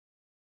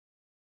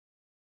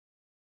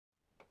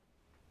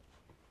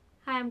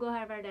Hi, I'm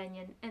Gohar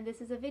Vardanyan, and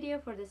this is a video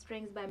for the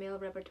Strings by Male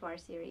repertoire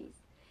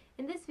series.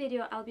 In this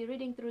video, I'll be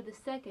reading through the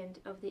second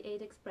of the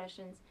 8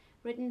 expressions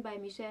written by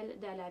Michel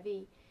Dalle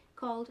Ave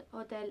called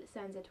Hôtel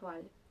sans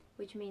étoile,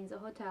 which means a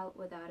hotel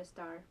without a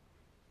star.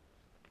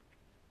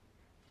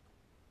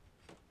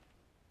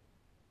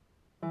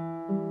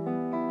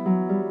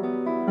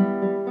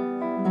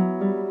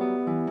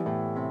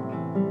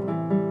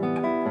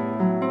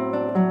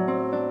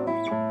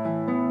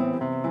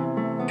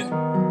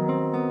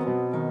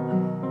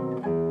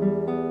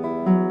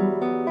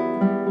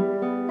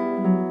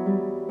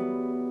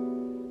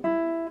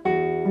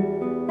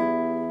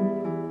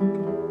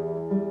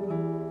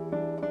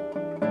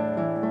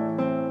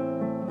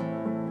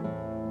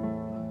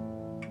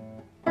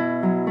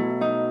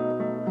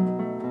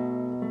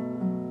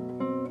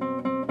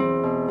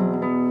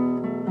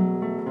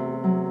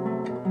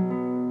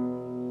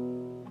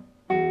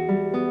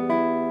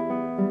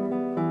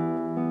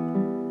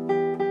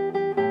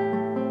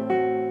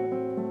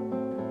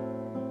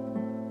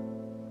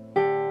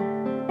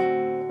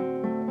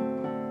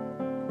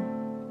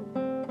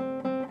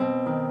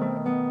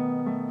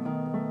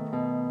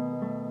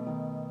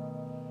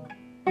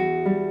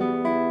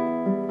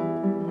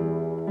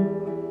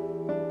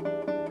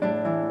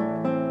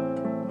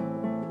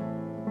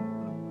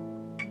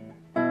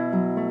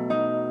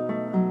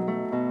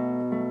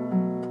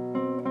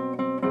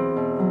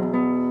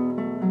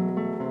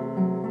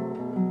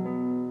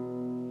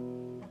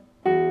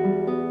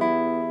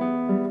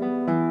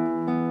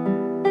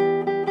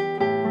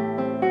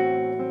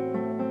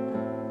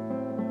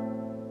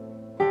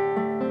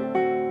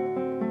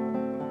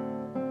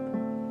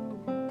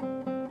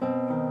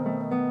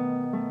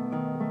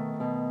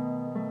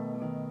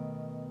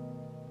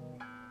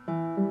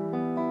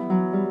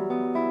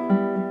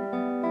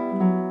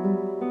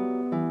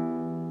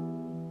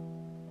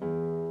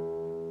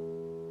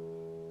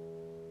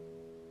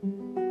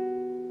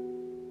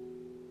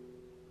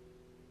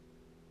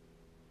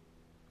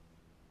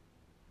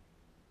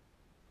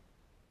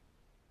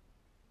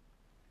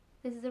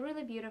 This is a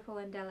really beautiful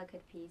and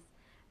delicate piece,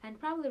 and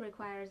probably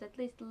requires at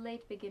least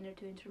late beginner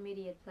to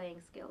intermediate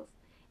playing skills.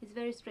 It's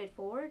very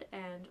straightforward,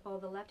 and all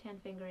the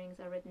left-hand fingerings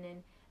are written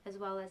in, as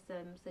well as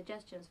some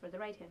suggestions for the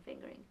right-hand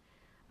fingering.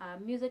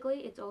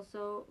 Musically, it's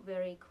also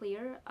very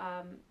clear.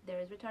 There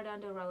is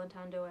ritardando,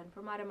 rallentando, and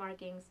fermata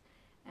markings,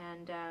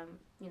 and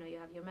you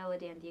have your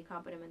melody and the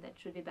accompaniment that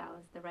should be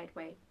balanced the right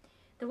way.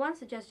 The one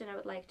suggestion I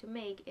would like to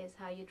make is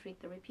how you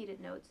treat the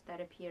repeated notes that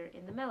appear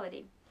in the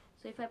melody.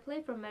 So if I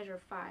play from measure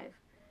 5,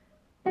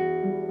 you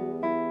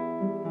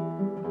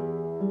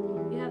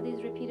have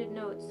these repeated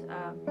notes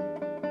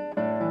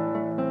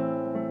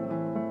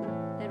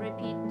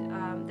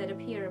that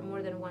appear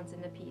more than once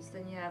in the piece.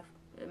 Then you have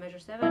measure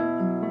 7,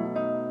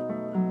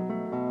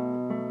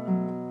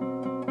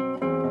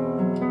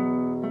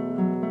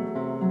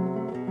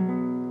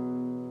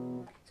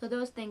 so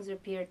those things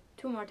appear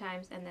 2 more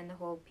times, and then the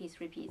whole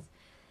piece repeats.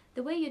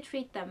 The way you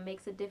treat them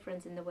makes a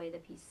difference in the way the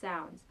piece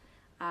sounds.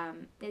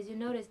 As you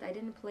noticed, I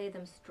didn't play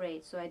them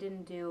straight, so I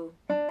didn't do...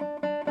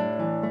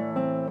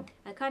 I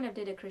kind of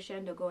did a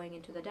crescendo going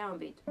into the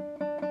downbeat.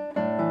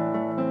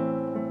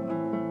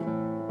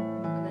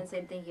 And then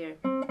same thing here.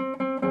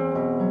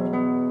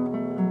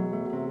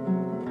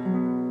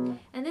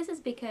 And this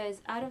is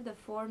because out of the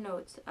 4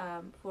 notes,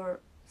 4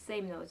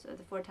 same notes,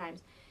 the 4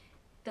 times,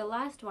 the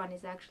last one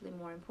is actually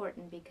more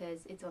important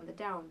because it's on the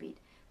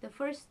downbeat. The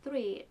first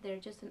 3, they're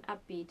just an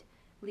upbeat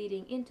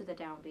leading into the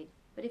downbeat.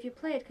 But if you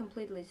play it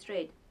completely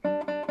straight,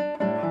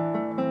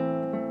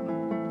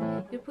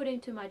 you're putting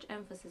too much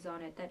emphasis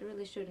on it. That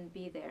really shouldn't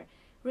be there.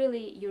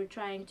 Really, you're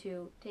trying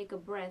to take a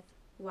breath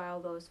while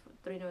those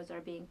 3 notes are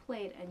being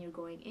played, and you're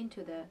going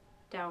into the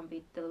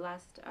downbeat, the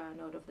last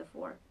note of the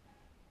 4.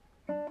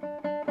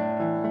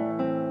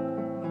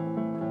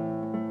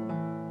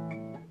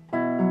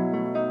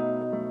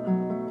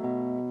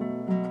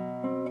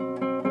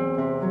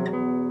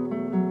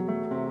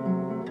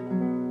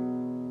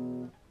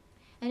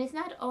 And it's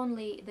not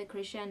only the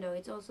crescendo,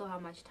 it's also how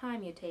much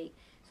time you take.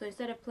 So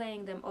instead of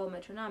playing them all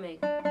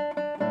metronomic,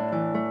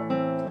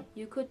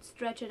 you could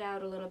stretch it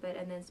out a little bit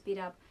and then speed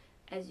up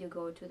as you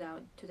go to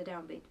the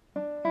downbeat.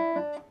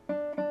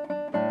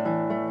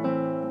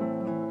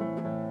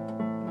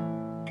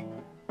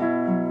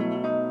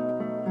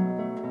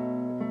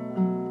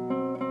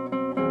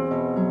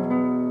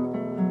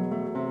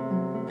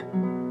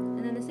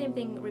 And then the same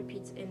thing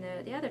repeats in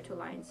the other 2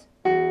 lines.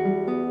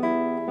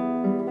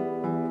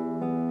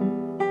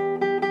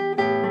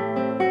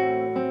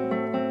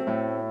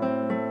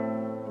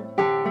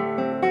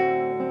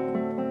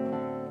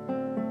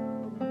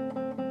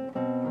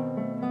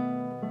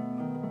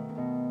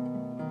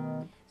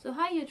 So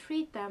how you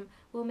treat them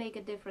will make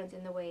a difference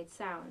in the way it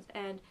sounds,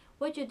 and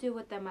what you do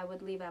with them I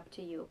would leave up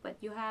to you, but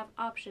you have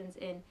options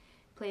in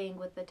playing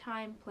with the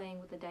time,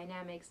 playing with the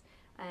dynamics,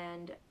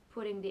 and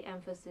putting the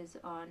emphasis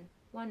on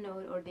one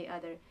note or the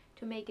other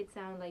to make it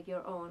sound like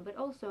your own, but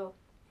also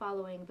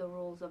following the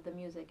rules of the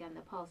music and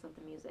the pulse of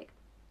the music.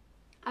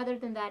 Other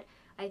than that,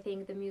 I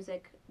think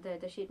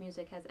the sheet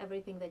music has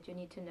everything that you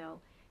need to know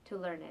to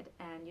learn it,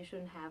 and you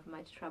shouldn't have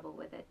much trouble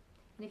with it.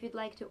 And if you'd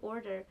like to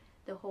order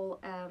the whole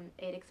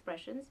 8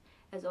 expressions,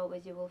 as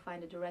always, you will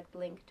find a direct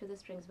link to the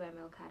Strings by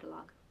Michel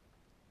catalog.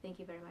 Thank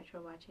you very much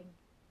for watching.